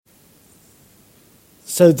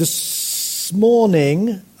So this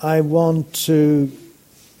morning I want to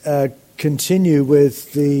continue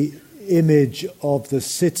with the image of the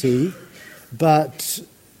city, but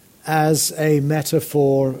as a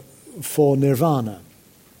metaphor for nirvana.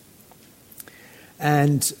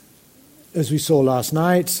 And as we saw last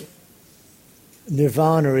night,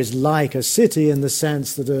 nirvana is like a city in the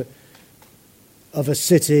sense that of a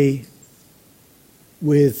city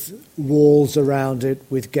with walls around it,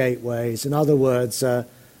 with gateways. In other words, an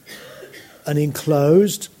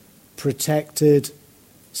enclosed, protected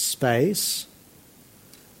space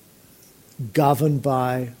governed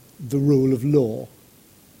by the rule of law.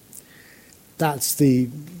 That's the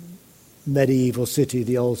medieval city,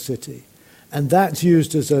 the old city. And that's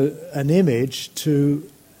used as an image to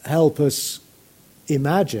help us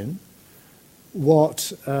imagine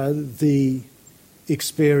what the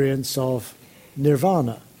experience of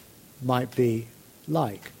nirvana might be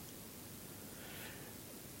like.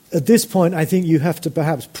 At this point, I think you have to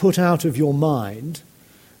perhaps put out of your mind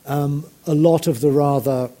a lot of the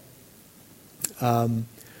rather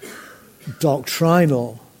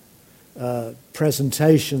doctrinal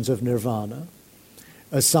presentations of nirvana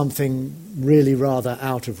as something really rather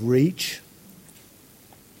out of reach,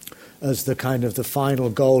 as the kind of the final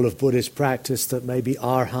goal of Buddhist practice that maybe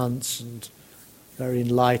arhants and very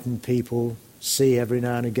enlightened people see every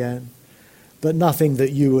now and again, but nothing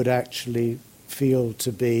that you would actually feel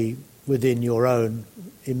to be within your own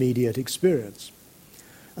immediate experience.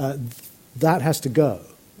 That has to go,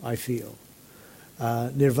 I feel.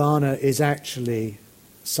 Nirvana is actually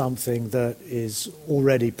something that is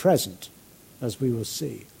already present, as we will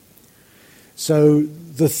see. So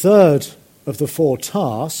the third of the four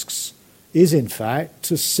tasks is, in fact,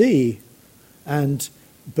 to see and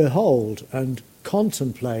behold and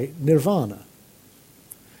contemplate nirvana.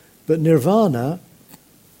 But nirvana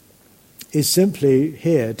is simply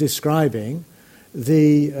here describing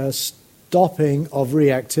the stopping of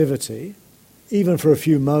reactivity, even for a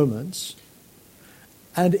few moments,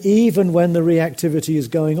 and even when the reactivity is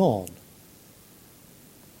going on.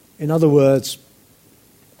 In other words,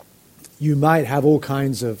 you might have all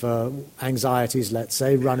kinds of anxieties, let's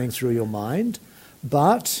say, running through your mind,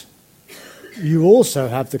 but you also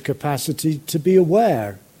have the capacity to be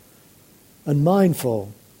aware and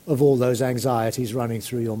mindful of all those anxieties running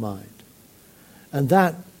through your mind. And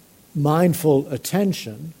that mindful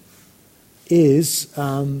attention is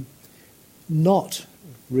not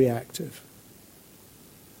reactive.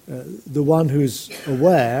 The one who's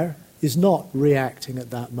aware is not reacting at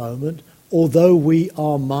that moment, although we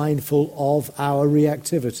are mindful of our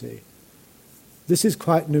reactivity. This is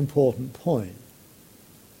quite an important point.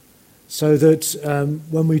 So that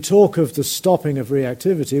when we talk of the stopping of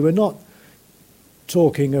reactivity, we're not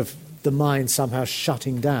talking of the mind somehow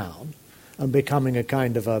shutting down and becoming a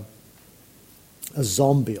kind of a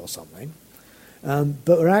zombie or something, but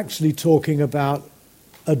we're actually talking about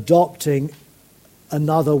adopting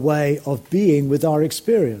another way of being with our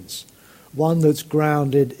experience, one that's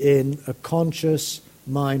grounded in a conscious,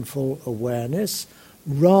 mindful awareness,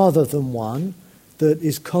 rather than one that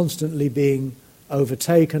is constantly being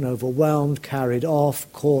overtaken, overwhelmed, carried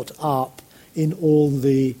off, caught up in all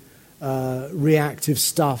the reactive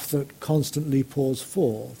stuff that constantly pours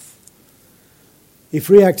forth. If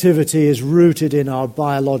reactivity is rooted in our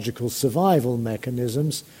biological survival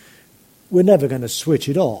mechanisms, we're never going to switch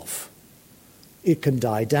it off. It can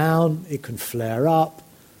die down, it can flare up,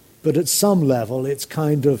 but at some level it's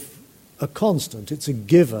kind of a constant, it's a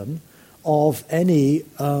given of any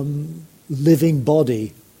living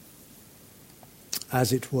body,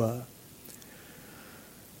 as it were.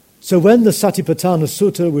 So when the Satipatthana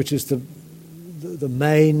Sutta, which is the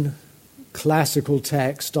main classical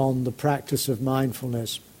text on the practice of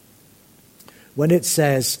mindfulness, when it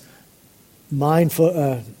says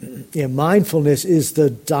mindfulness is the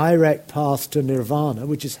direct path to nirvana,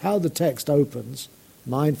 which is how the text opens,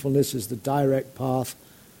 mindfulness is the direct path.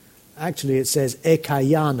 Actually, it says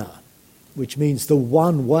ekayana, which means the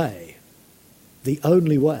one way, the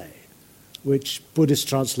only way, which Buddhist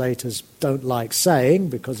translators don't like saying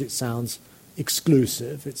because it sounds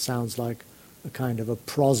exclusive. It sounds like a kind of a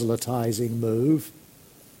proselytizing move.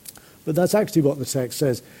 But that's actually what the text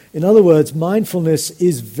says. In other words, mindfulness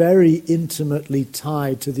is very intimately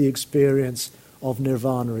tied to the experience of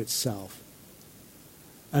nirvana itself.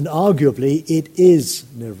 And arguably, it is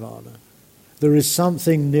nirvana. There is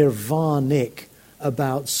something nirvanic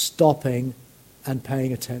about stopping and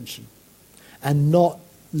paying attention, and not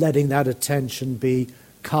letting that attention be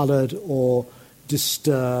coloured or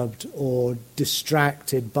disturbed or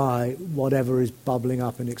distracted by whatever is bubbling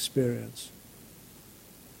up in experience.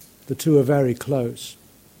 The two are very close.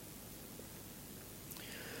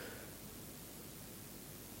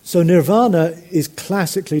 So nirvana is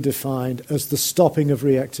classically defined as the stopping of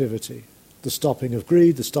reactivity, the stopping of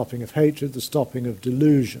greed, the stopping of hatred, the stopping of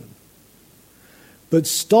delusion. But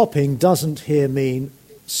stopping doesn't here mean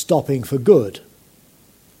stopping for good,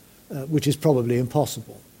 which is probably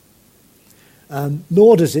impossible.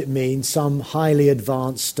 Nor does it mean some highly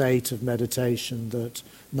advanced state of meditation that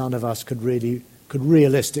none of us could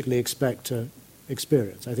realistically expect to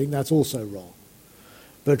experience. I think that's also wrong.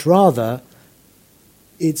 But rather,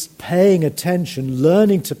 it's paying attention,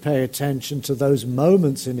 learning to pay attention to those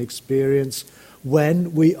moments in experience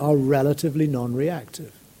when we are relatively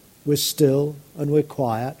non-reactive. We're still and we're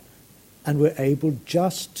quiet and we're able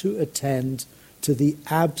just to attend to the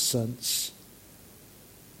absence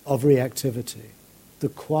of reactivity, the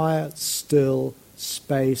quiet, still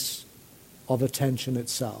space of attention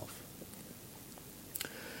itself.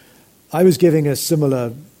 I was giving a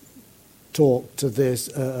similar talk to this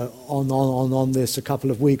on this a couple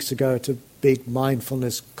of weeks ago at a big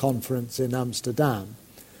mindfulness conference in Amsterdam.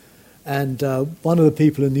 And one of the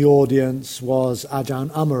people in the audience was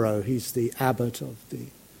Ajahn Amaro. He's the abbot of the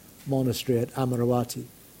monastery at Amaravati.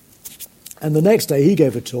 And the next day he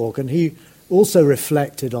gave a talk, and he also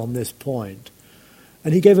reflected on this point.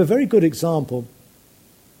 And he gave a very good example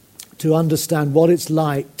to understand what it's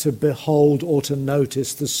like to behold or to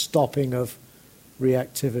notice the stopping of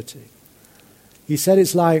reactivity. He said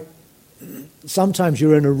it's like sometimes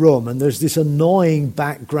you're in a room and there's this annoying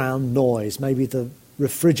background noise. Maybe the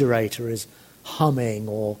refrigerator is humming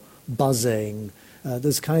or buzzing.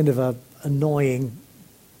 There's kind of a annoying,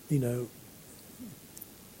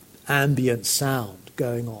 ambient sound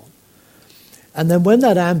going on. And then when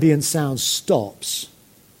that ambient sound stops,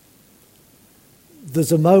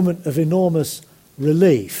 there's a moment of enormous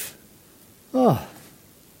relief.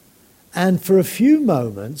 And for a few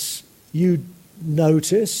moments, you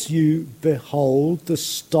notice, you behold the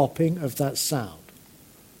stopping of that sound.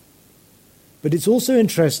 But it's also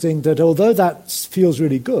interesting that although that feels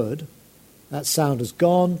really good, that sound has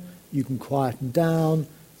gone, you can quieten down,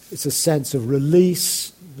 it's a sense of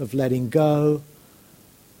release, of letting go.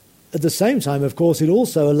 At the same time, of course, it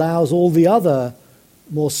also allows all the other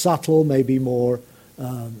more subtle, maybe more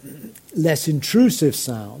less intrusive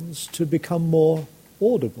sounds to become more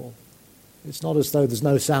audible. It's not as though there's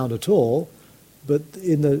no sound at all, but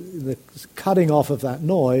in the cutting off of that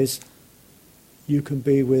noise, you can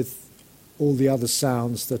be with all the other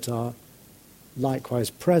sounds that are likewise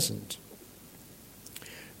present.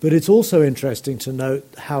 But it's also interesting to note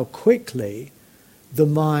how quickly the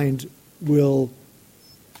mind will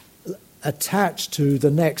attach to the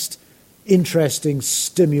next interesting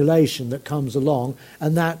stimulation that comes along,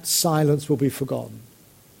 and that silence will be forgotten.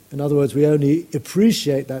 In other words, we only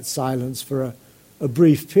appreciate that silence for a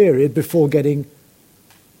brief period before getting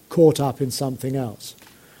caught up in something else.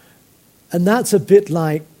 And that's a bit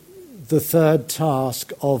like the third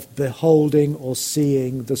task of beholding or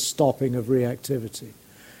seeing the stopping of reactivity.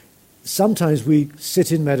 Sometimes we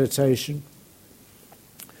sit in meditation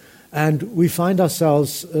and we find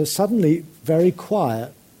ourselves suddenly very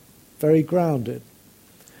quiet, very grounded.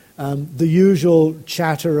 The usual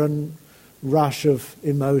chatter and rush of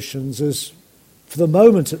emotions has, for the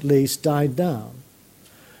moment at least, died down.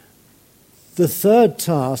 The third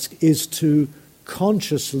task is to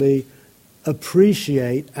consciously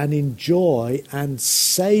appreciate and enjoy and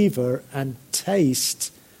savor and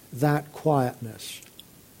taste that quietness,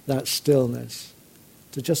 that stillness,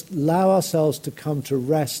 to just allow ourselves to come to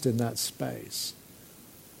rest in that space.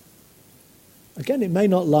 Again, it may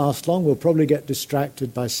not last long, we'll probably get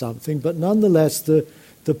distracted by something, but nonetheless the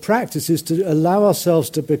practice is to allow ourselves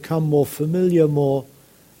to become more familiar, more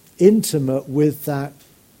intimate with that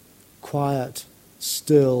quiet,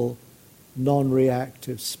 still,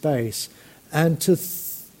 non-reactive space, and to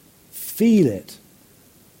feel it,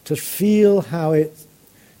 to feel how it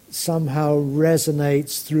somehow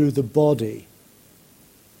resonates through the body.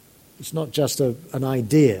 It's not just an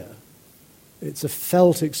idea, it's a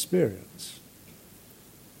felt experience.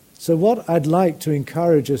 So what I'd like to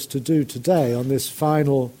encourage us to do today on this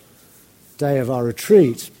final day of our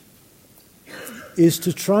retreat is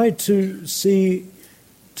to try to see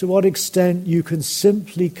to what extent you can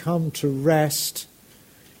simply come to rest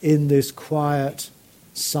in this quiet,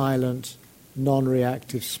 silent,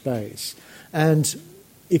 non-reactive space. And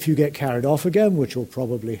if you get carried off again, which will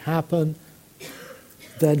probably happen,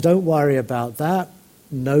 then don't worry about that.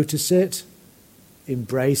 Notice it,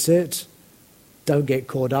 embrace it, don't get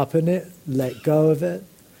caught up in it, let go of it,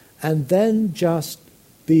 and then just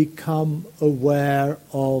become aware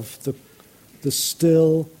of the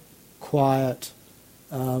still, quiet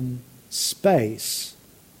space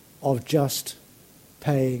of just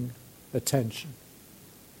paying attention.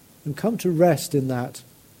 And come to rest in that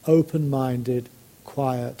open-minded,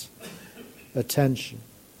 quiet attention.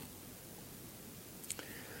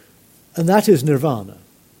 And that is nirvana.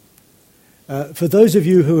 For those of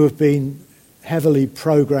you who have been heavily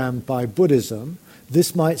programmed by Buddhism,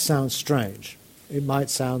 this might sound strange. It might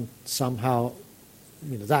sound somehow,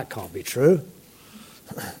 that can't be true.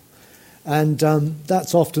 And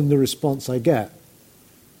that's often the response I get.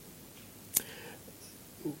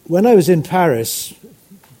 When I was in Paris,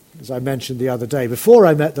 as I mentioned the other day, before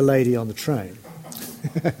I met the lady on the train,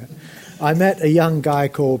 I met a young guy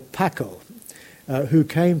called Paco, who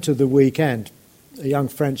came to the weekend, a young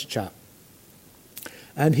French chap.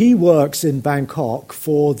 And he works in Bangkok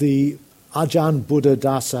for the Ajahn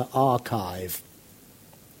Buddhadasa archive.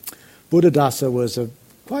 Buddhadasa was a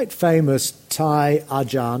quite famous Thai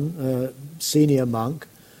Ajahn, senior monk,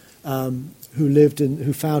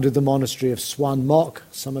 who founded the monastery of Swan Mok.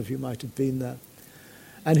 Some of you might have been there.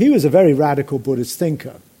 And he was a very radical Buddhist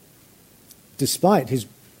thinker, despite his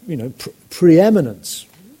preeminence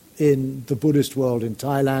in the Buddhist world in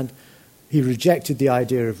Thailand. He rejected the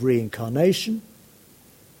idea of reincarnation.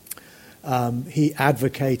 He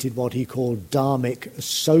advocated what he called dharmic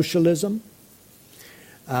socialism.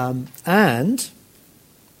 And,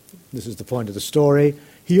 this is the point of the story,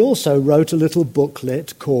 he also wrote a little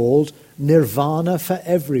booklet called Nirvana for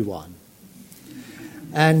Everyone.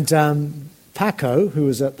 And Paco, who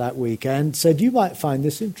was at that weekend, said, you might find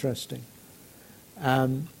this interesting.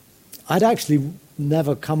 I'd actually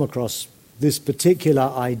never come across this particular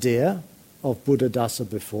idea of Buddhadasa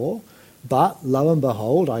before, but lo and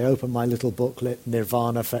behold, I opened my little booklet,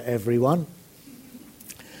 Nirvana for Everyone,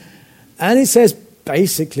 and it says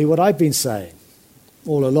basically what I've been saying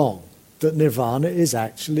all along, that nirvana is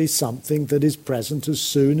actually something that is present as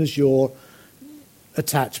soon as your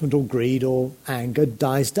attachment or greed or anger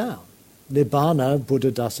dies down. Nibbana,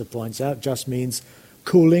 Buddhadasa points out, just means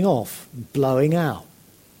cooling off, blowing out.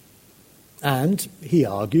 And he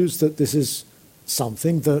argues that this is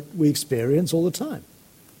something that we experience all the time.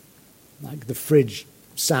 Like the fridge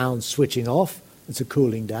sound switching off, it's a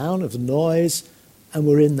cooling down of the noise, and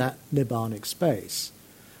we're in that nibbanic space.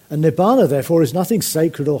 And nibbana, therefore, is nothing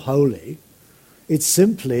sacred or holy. It's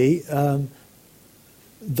simply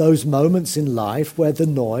those moments in life where the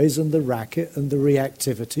noise and the racket and the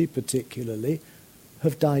reactivity, particularly,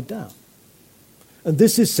 have died down. And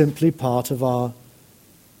this is simply part of our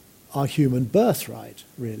human birthright,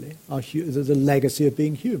 really, the legacy of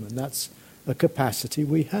being human. That's a capacity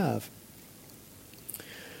we have.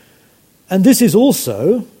 And this is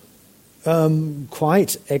also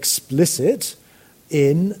quite explicit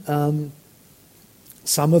in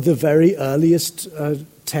some of the very earliest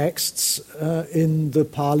texts in the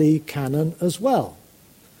Pali canon as well.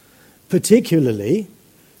 Particularly,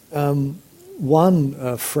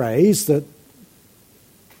 one phrase that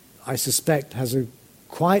I suspect has a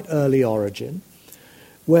quite early origin,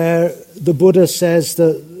 where the Buddha says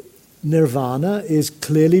that nirvana is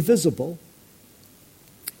clearly visible,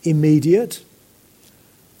 immediate,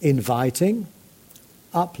 inviting,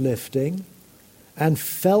 uplifting, and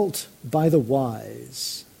felt by the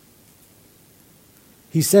wise.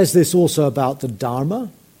 He says this also about the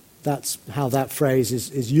Dharma. That's how that phrase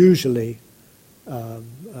is usually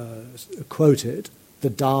quoted. The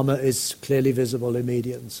Dharma is clearly visible,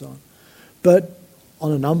 immediate, and so on. But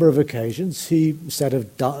on a number of occasions, he said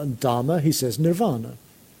of Dharma, he says nirvana.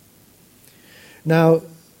 Now,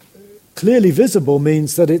 clearly visible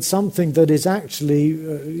means that it's something that is actually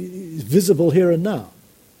visible here and now.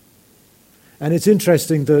 And it's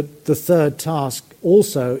interesting that the third task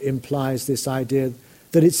also implies this idea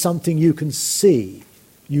that it's something you can see.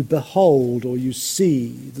 You behold or you see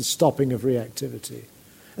the stopping of reactivity.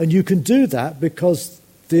 And you can do that because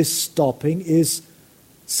this stopping is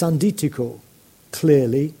sanditiko,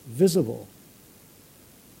 clearly visible.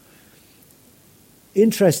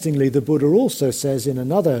 Interestingly, the Buddha also says in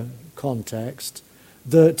another context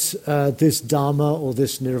that this Dhamma or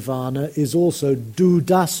this Nirvana is also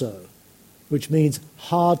dudaso, which means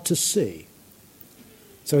hard to see.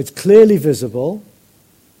 So it's clearly visible,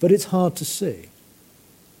 but it's hard to see.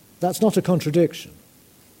 That's not a contradiction.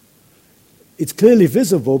 It's clearly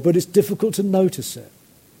visible, but it's difficult to notice it.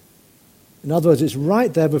 In other words, it's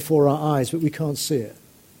right there before our eyes, but we can't see it.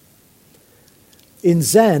 In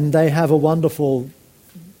Zen, they have a wonderful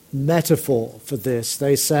metaphor for this.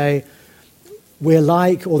 They say, we're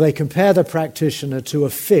like, or they compare the practitioner to a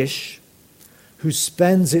fish who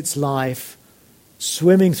spends its life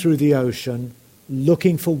swimming through the ocean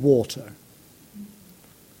looking for water.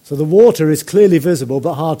 So the water is clearly visible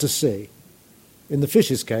but hard to see. In the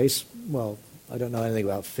fish's case, well, I don't know anything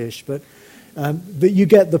about fish, but you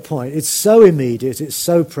get the point. It's so immediate, it's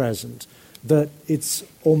so present, that it's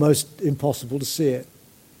almost impossible to see it.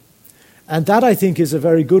 And that, I think, is a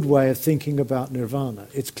very good way of thinking about nirvana.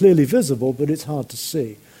 It's clearly visible, but it's hard to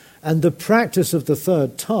see. And the practice of the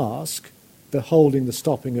third task, beholding the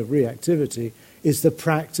stopping of reactivity, is the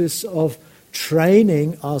practice of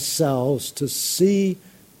training ourselves to see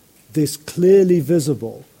this clearly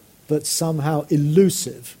visible but somehow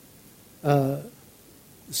elusive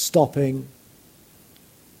stopping,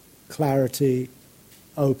 clarity,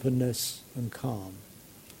 openness, and calm.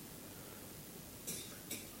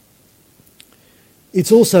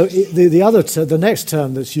 It's also the next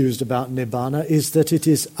term that's used about nibbana is that it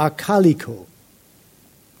is akaliko,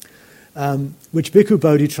 which Bhikkhu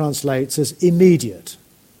Bodhi translates as immediate,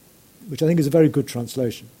 which I think is a very good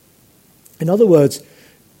translation. In other words,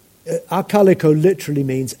 akaliko literally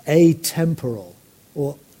means atemporal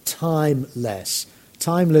or timeless.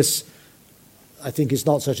 Timeless, I think, is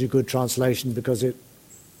not such a good translation because it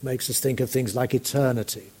makes us think of things like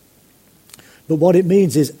eternity. But what it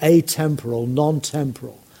means is atemporal,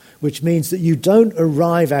 non-temporal, which means that you don't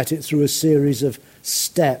arrive at it through a series of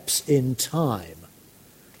steps in time.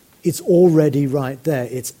 It's already right there.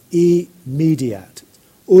 It's immediate,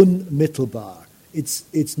 unmittelbar.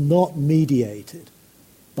 It's not mediated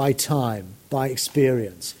by time, by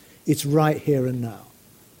experience. It's right here and now.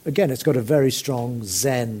 Again, it's got a very strong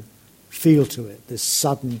Zen feel to it, this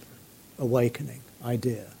sudden awakening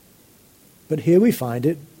idea. But here we find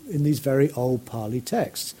it in these very old Pali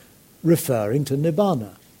texts, referring to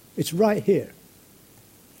nibbana. It's right here.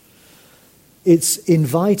 It's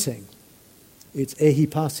inviting. It's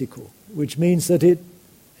ehipassiko, which means that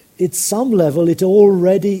at some level it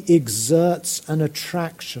already exerts an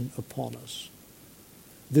attraction upon us.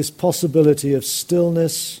 This possibility of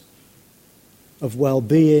stillness, of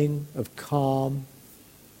well-being, of calm.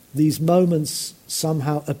 These moments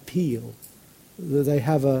somehow appeal. They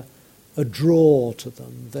have a draw to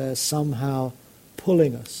them. They're somehow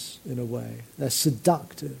pulling us in a way. They're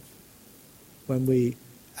seductive when we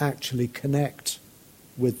actually connect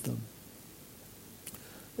with them.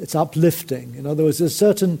 It's uplifting. In other words,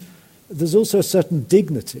 there's also a certain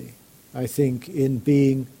dignity, I think, in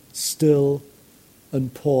being still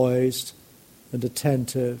and poised and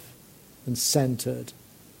attentive and centered.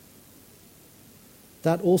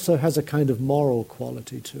 That also has a kind of moral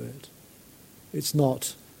quality to it. It's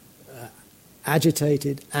not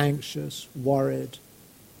agitated, anxious, worried,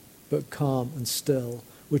 but calm and still,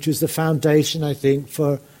 which is the foundation, I think,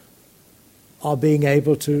 for our being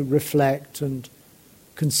able to reflect and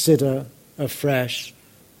consider afresh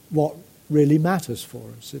what really matters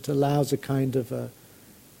for us. It allows a kind of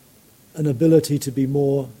an ability to be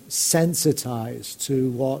more sensitized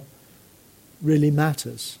to what really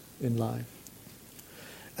matters in life.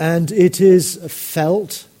 And it is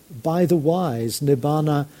felt by the wise.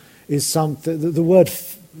 Nibbana is something, the word,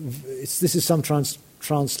 this is sometimes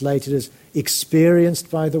translated as experienced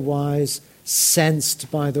by the wise, sensed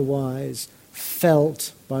by the wise,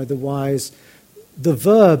 felt by the wise. The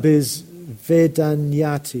verb is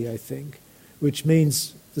vedanyati, I think, which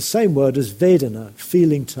means the same word as vedana,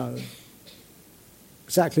 feeling tone.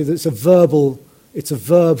 Exactly, it's a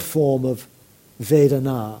verb form of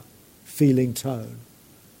vedana, feeling tone.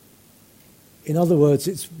 In other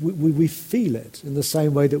words, we feel it in the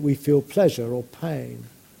same way that we feel pleasure or pain.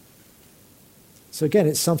 So again,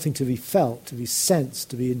 it's something to be felt, to be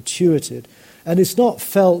sensed, to be intuited. And it's not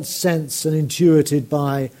felt, sensed and intuited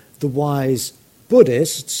by the wise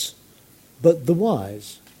Buddhists, but the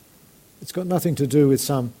wise. It's got nothing to do with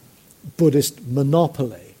some Buddhist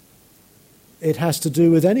monopoly. It has to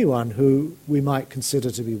do with anyone who we might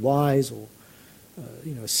consider to be wise or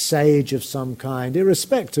a sage of some kind,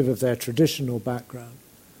 irrespective of their traditional background.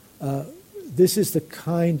 This is the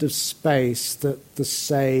kind of space that the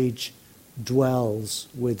sage dwells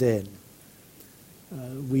within.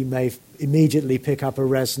 We may immediately pick up a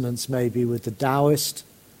resonance maybe with the Taoist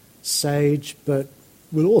sage, but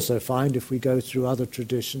we'll also find, if we go through other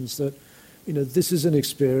traditions, that this is an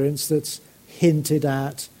experience that's hinted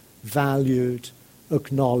at, valued,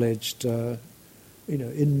 acknowledged,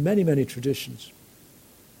 in many, many traditions.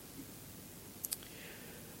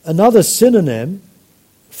 Another synonym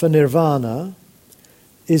for nirvana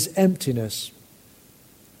is emptiness.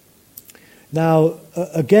 Now,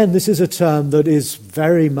 again, this is a term that is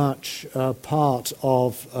very much part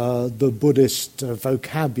of the Buddhist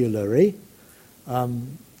vocabulary.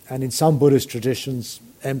 And in some Buddhist traditions,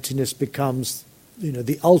 emptiness becomes,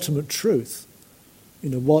 the ultimate truth.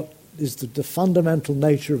 What is the fundamental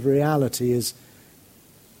nature of reality is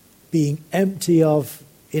being empty of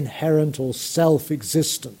inherent or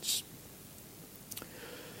self-existence.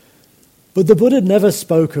 But the Buddha never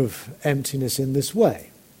spoke of emptiness in this way.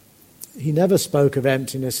 He never spoke of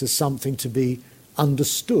emptiness as something to be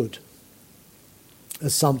understood,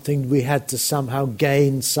 as something we had to somehow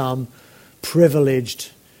gain some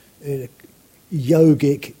privileged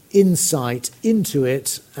yogic insight into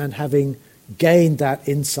it, and having gained that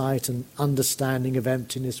insight and understanding of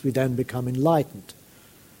emptiness, we then become enlightened.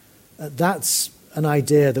 That's an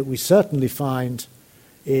idea that we certainly find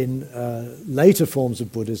in later forms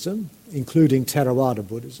of Buddhism, including Theravada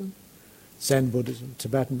Buddhism, Zen Buddhism,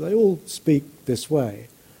 Tibetan, they all speak this way.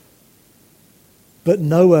 But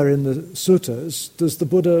nowhere in the suttas does the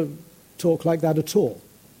Buddha talk like that at all.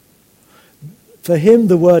 For him,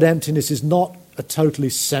 the word emptiness is not a totally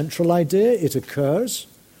central idea. It occurs,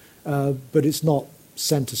 but it's not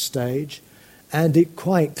center stage. And it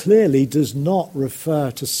quite clearly does not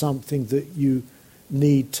refer to something that you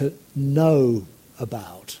need to know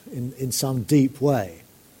about in some deep way.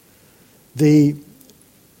 The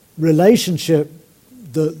relationship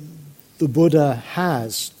that the Buddha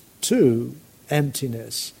has to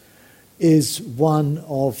emptiness is one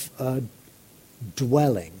of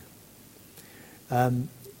dwelling.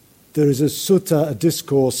 There is a sutta, a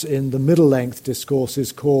discourse in the middle-length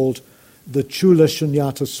discourses called the Chula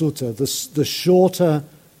Shunyata Sutta, the shorter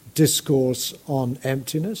discourse on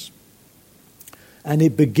emptiness. And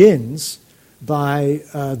it begins by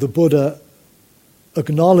the Buddha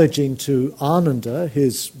acknowledging to Ananda,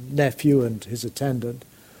 his nephew and his attendant,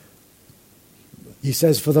 he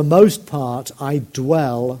says, "For the most part, I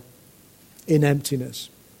dwell in emptiness."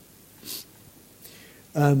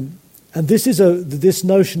 And this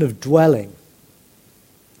notion of dwelling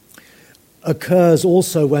occurs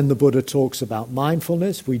also when the Buddha talks about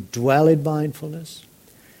mindfulness. We dwell in mindfulness.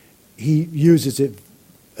 He uses it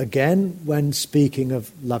again when speaking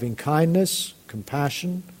of loving kindness,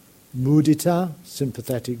 compassion, mudita,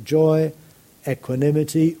 sympathetic joy,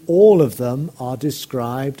 equanimity. All of them are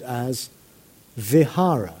described as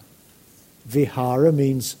vihara. Vihara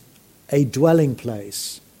means a dwelling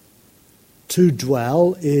place. To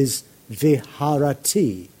dwell is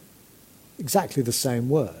viharati, exactly the same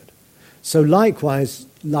word. So likewise,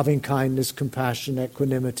 loving kindness, compassion,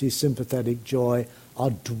 equanimity, sympathetic joy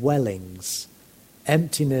are dwellings.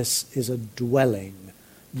 Emptiness is a dwelling.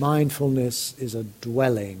 Mindfulness is a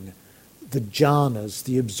dwelling. The jhanas,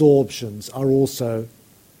 the absorptions, are also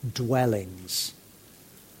dwellings.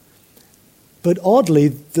 But oddly,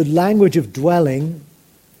 the language of dwelling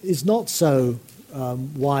is not so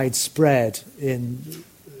widespread in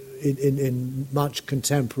much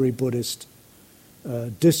contemporary Buddhist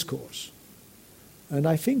discourse. And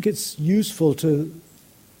I think it's useful to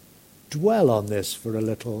dwell on this for a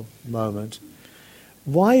little moment.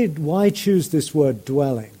 Why choose this word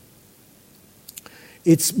dwelling?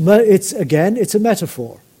 It's a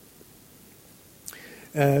metaphor.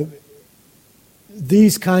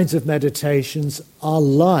 These kinds of meditations are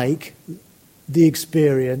like the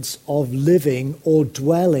experience of living or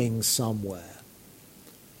dwelling somewhere.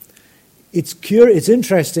 It's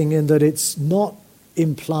interesting in that it's not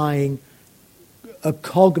implying a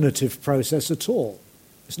cognitive process at all.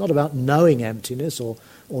 It's not about knowing emptiness or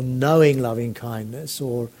knowing loving kindness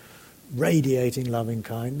or radiating loving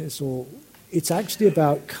kindness. It's actually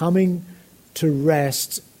about coming to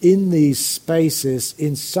rest in these spaces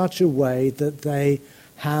in such a way that they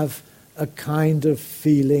have a kind of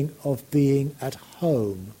feeling of being at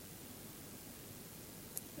home.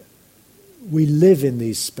 We live in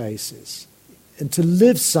these spaces. And to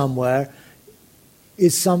live somewhere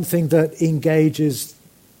is something that engages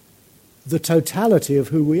the totality of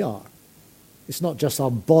who we are. It's not just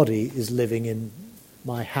our body is living in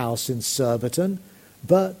my house in Surbiton,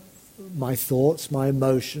 but my thoughts, my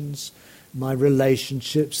emotions, my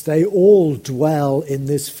relationships, they all dwell in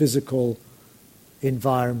this physical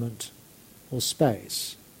environment or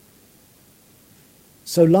space.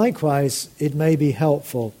 So likewise, it may be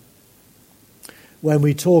helpful when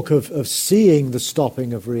we talk of seeing the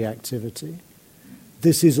stopping of reactivity.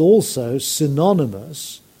 This is also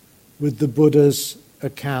synonymous with the Buddha's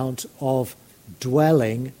account of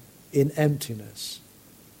dwelling in emptiness.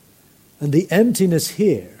 And the emptiness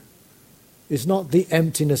here is not the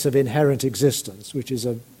emptiness of inherent existence, which is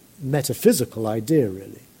a metaphysical idea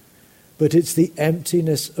really, but it's the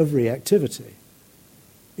emptiness of reactivity.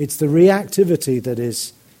 It's the reactivity that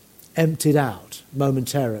is emptied out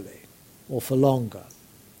momentarily or for longer.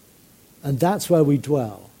 And that's where we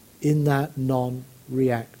dwell, in that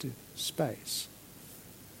non-reactive space.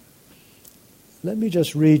 Let me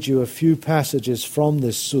just read you a few passages from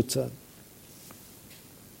this sutta.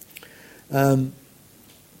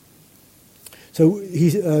 So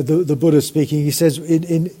the Buddha speaking, he says,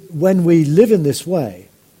 when we live in this way,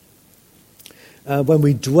 when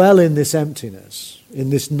we dwell in this emptiness, in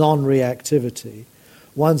this non-reactivity,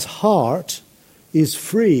 one's heart is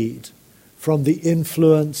freed from the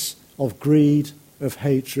influence of greed, of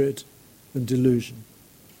hatred, and delusion.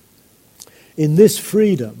 In this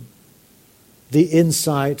freedom, the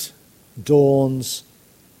insight dawns,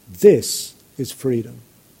 this is freedom.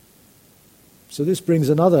 So this brings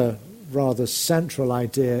another rather central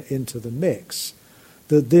idea into the mix,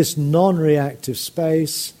 that this non-reactive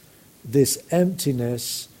space, this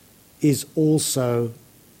emptiness, is also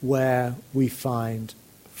where we find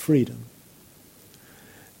freedom.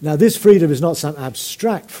 Now, this freedom is not some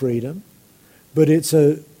abstract freedom, but it's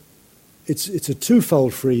a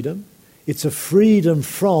twofold freedom. It's a freedom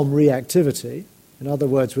from reactivity. In other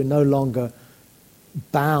words, we're no longer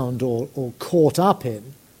bound or caught up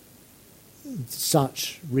in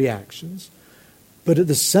such reactions. But at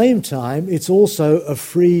the same time, it's also a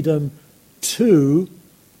freedom to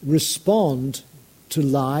respond to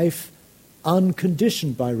life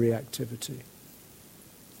unconditioned by reactivity.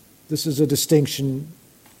 This is a distinction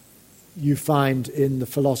you find in the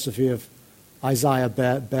philosophy of Isaiah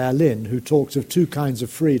Berlin, who talks of two kinds of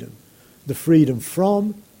freedom, the freedom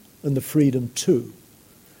from and the freedom to.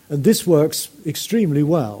 And this works extremely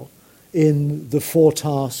well in the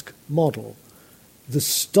four-task model. The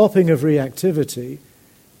stopping of reactivity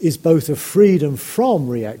is both a freedom from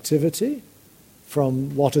reactivity,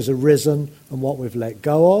 from what has arisen and what we've let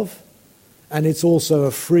go of, and it's also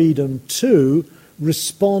a freedom to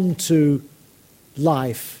respond to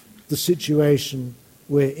life, the situation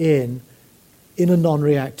we're in a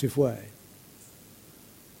non-reactive way.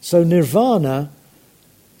 So nirvana,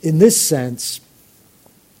 in this sense,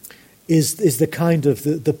 is the kind of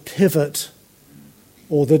the pivot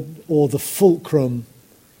or the fulcrum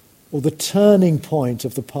or the turning point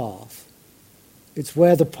of the path. It's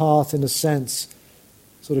where the path, in a sense,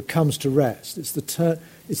 sort of comes to rest. I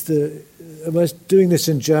was doing this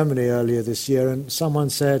in Germany earlier this year, and someone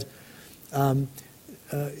said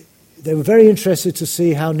they were very interested to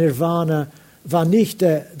see how nirvana war nicht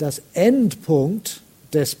das Endpunkt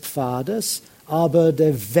des Pfades, aber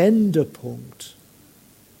der Wendepunkt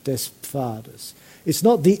des Pfades. It's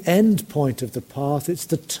not the end point of the path, it's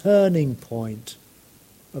the turning point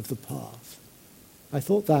of the path. I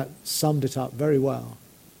thought that summed it up very well.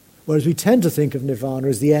 Whereas we tend to think of nirvana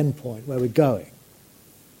as the end point, where we're going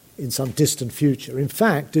in some distant future. In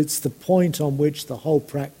fact, it's the point on which the whole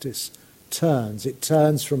practice turns. It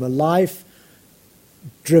turns from a life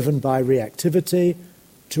driven by reactivity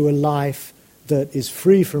to a life that is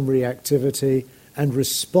free from reactivity and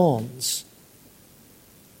responds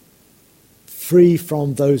free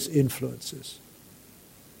from those influences.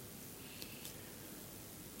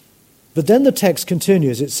 But then the text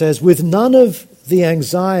continues. It says, with none of the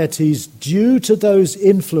anxieties due to those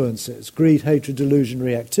influences, greed, hatred, delusion,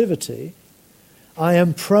 reactivity, I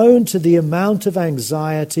am prone to the amount of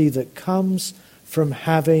anxiety that comes from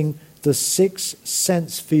having the 6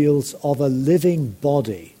 sense fields of a living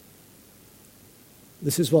body.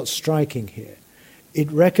 This is what's striking here. It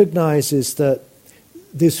recognizes that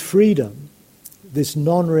this freedom, this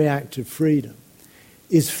non-reactive freedom,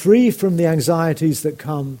 is free from the anxieties that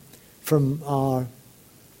come from our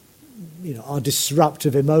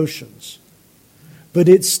disruptive emotions. But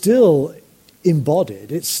it's still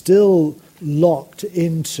embodied, it's still locked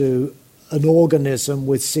into an organism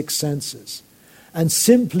with 6 senses. And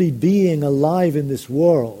simply being alive in this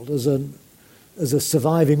world as a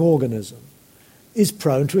surviving organism is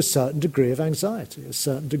prone to a certain degree of anxiety, a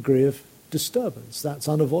certain degree of disturbance. That's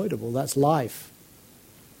unavoidable, that's life.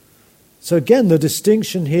 So again, the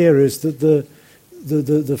distinction here is that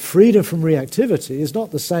the freedom from reactivity is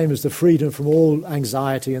not the same as the freedom from all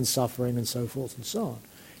anxiety and suffering and so forth and so on.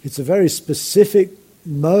 It's a very specific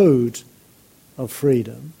mode of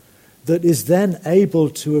freedom that is then able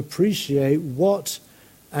to appreciate what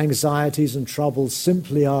anxieties and troubles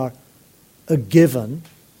simply are a given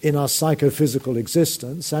in our psychophysical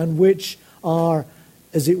existence and which are,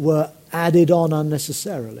 as it were, added on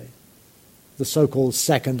unnecessarily. The so-called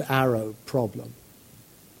second arrow problem.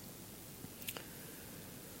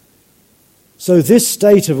 So this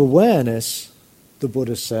state of awareness, the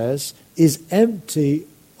Buddha says, is empty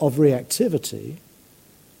of reactivity,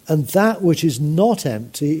 and that which is not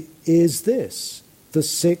empty is this, the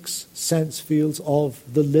 6 sense fields of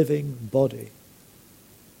the living body.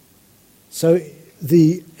 So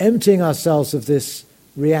the emptying ourselves of this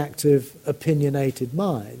reactive, opinionated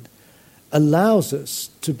mind allows us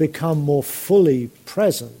to become more fully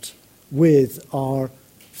present with our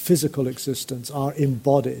physical existence, our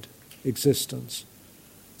embodied existence.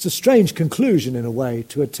 It's a strange conclusion, in a way,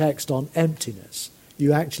 to a text on emptiness.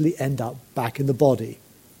 You actually end up back in the body.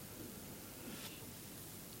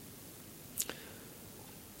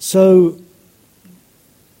 So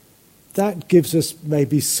that gives us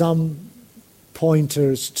maybe some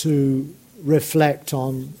pointers to reflect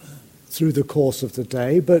on through the course of the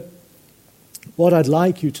day. But what I'd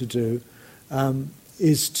like you to do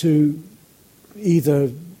is to either,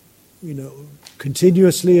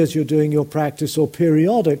 continuously as you're doing your practice or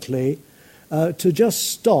periodically, to just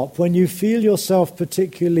stop when you feel yourself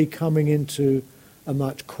particularly coming into a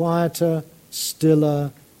much quieter,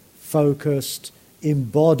 stiller, focused,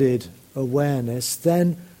 embodied awareness,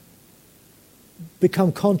 then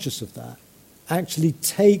become conscious of that. Actually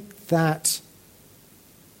take that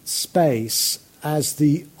space as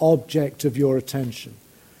the object of your attention.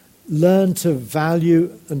 Learn to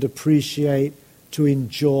value and appreciate, to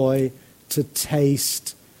enjoy, to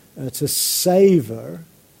taste, to savor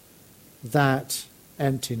that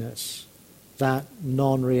emptiness, that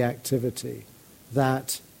non-reactivity,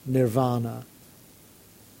 that nirvana.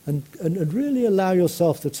 And really allow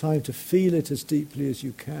yourself the time to feel it as deeply as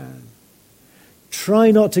you can.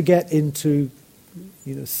 Try not to get into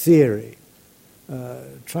theory.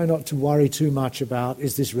 Try not to worry too much about,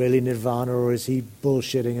 is this really nirvana or is he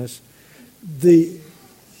bullshitting us? The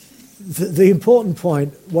important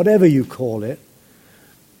point, whatever you call it,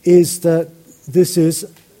 is that this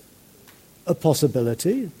is a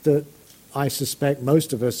possibility that I suspect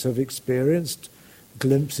most of us have experienced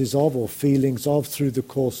glimpses of or feelings of through the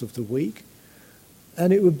course of the week.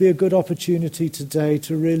 And it would be a good opportunity today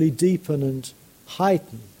to really deepen and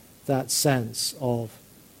heighten that sense of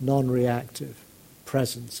non-reactive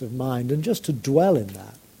presence of mind and just to dwell in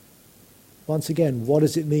that. Once again, what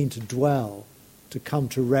does it mean to dwell, to come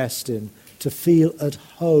to rest in, to feel at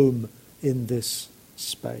home in this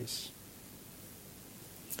space?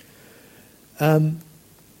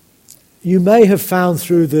 You may have found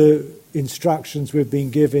through the instructions we've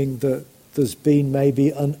been giving that there's been maybe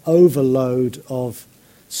an overload of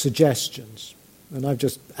suggestions, and I've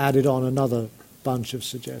just added on another bunch of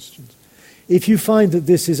suggestions. If you find that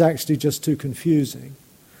this is actually just too confusing,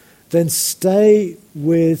 then stay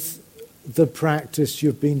with the practice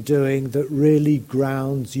you've been doing that really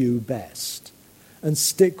grounds you best, and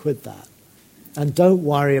stick with that. And don't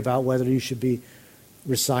worry about whether you should be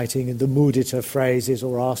reciting the mudita phrases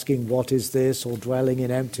or asking what is this or dwelling in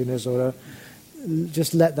emptiness or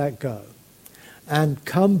just let that go. And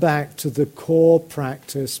come back to the core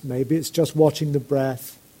practice, maybe it's just watching the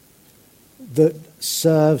breath, that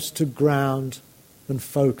serves to ground and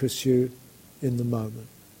focus you in the moment.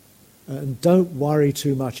 And don't worry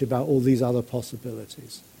too much about all these other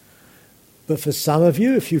possibilities. But for some of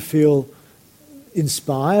you, if you feel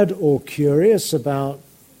inspired or curious about,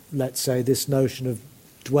 let's say, this notion of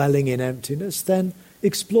dwelling in emptiness, then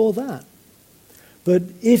explore that. But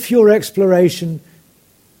if your exploration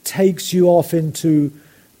takes you off into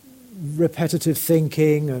repetitive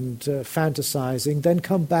thinking and fantasizing, then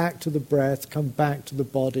come back to the breath, come back to the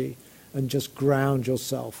body, and just ground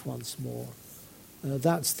yourself once more.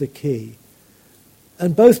 That's the key.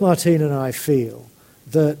 And both Martina and I feel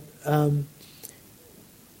that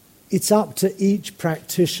it's up to each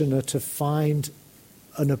practitioner to find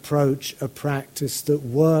an approach, a practice that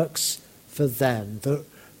works for them, that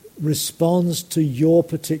responds to your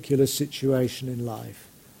particular situation in life.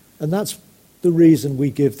 And that's the reason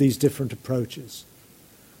we give these different approaches,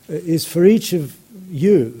 is for each of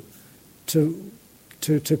you to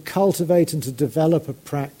cultivate and to develop a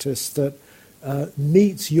practice that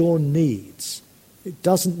meets your needs. It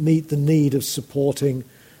doesn't meet the need of supporting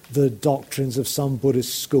the doctrines of some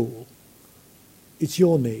Buddhist school. It's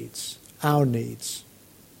your needs, our needs,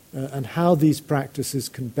 and how these practices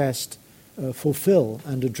can best fulfill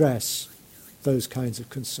and address those kinds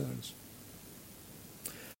of concerns.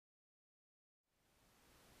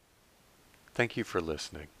 Thank you for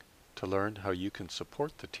listening. To learn how you can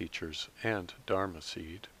support the teachers and Dharma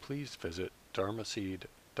Seed, please visit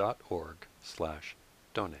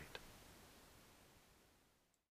dharmaseed.org/donate.